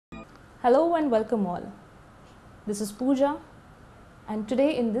Hello and welcome all. This is Pooja, and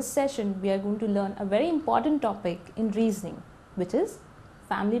today in this session we are going to learn a very important topic in reasoning, which is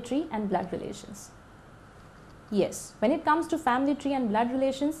family tree and blood relations. Yes, when it comes to family tree and blood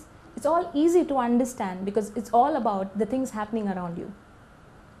relations, it's all easy to understand because it's all about the things happening around you.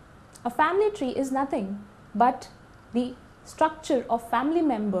 A family tree is nothing but the structure of family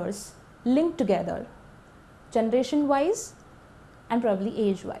members linked together, generation wise and probably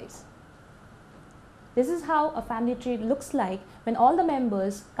age wise. This is how a family tree looks like when all the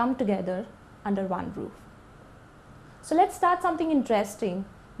members come together under one roof. So let's start something interesting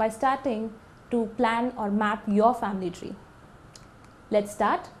by starting to plan or map your family tree. Let's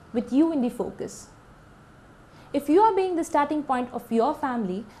start with you in the focus. If you are being the starting point of your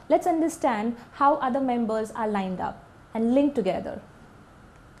family, let's understand how other members are lined up and linked together.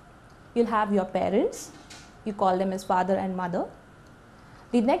 You'll have your parents, you call them as father and mother.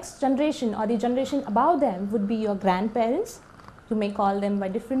 The next generation or the generation above them would be your grandparents. You may call them by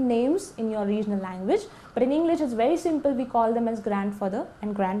different names in your regional language, but in English it's very simple, we call them as grandfather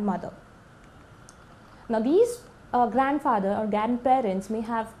and grandmother. Now these grandfather or grandparents may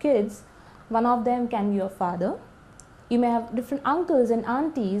have kids. One of them can be your father. You may have different uncles and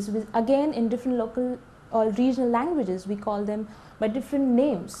aunties, with again in different local or regional languages we call them by different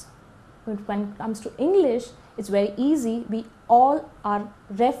names. When it comes to English, it's very easy, we all are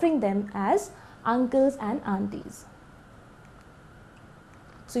referring them as uncles and aunties.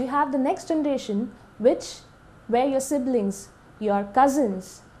 So you have the next generation where your siblings, your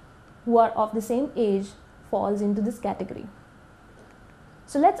cousins who are of the same age falls into this category.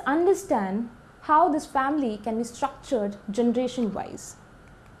 So let's understand how this family can be structured generation wise.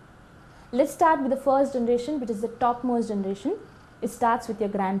 Let's start with the first generation, which is the topmost generation. It starts with your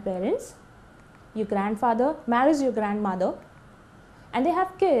grandparents. Your grandfather marries your grandmother and they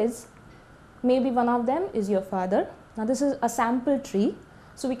have kids. Maybe one of them is your father. Now this is a sample tree,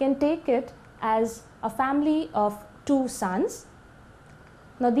 so we can take it as a family of 2 sons.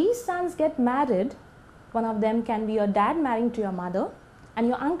 Now these sons get married. One of them can be your dad marrying to your mother and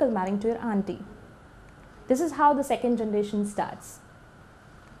your uncle marrying to your auntie. This is how the second generation starts.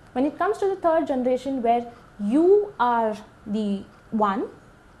 When it comes to the third generation, where you are the one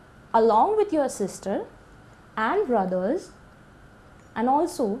along with your sister and brothers and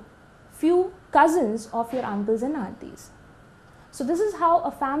also few cousins of your uncles and aunties. So this is how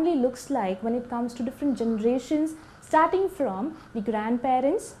a family looks like when it comes to different generations, starting from the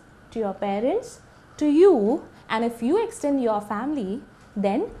grandparents to your parents to you, and if you extend your family,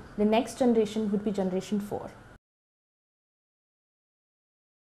 then the next generation would be generation 4.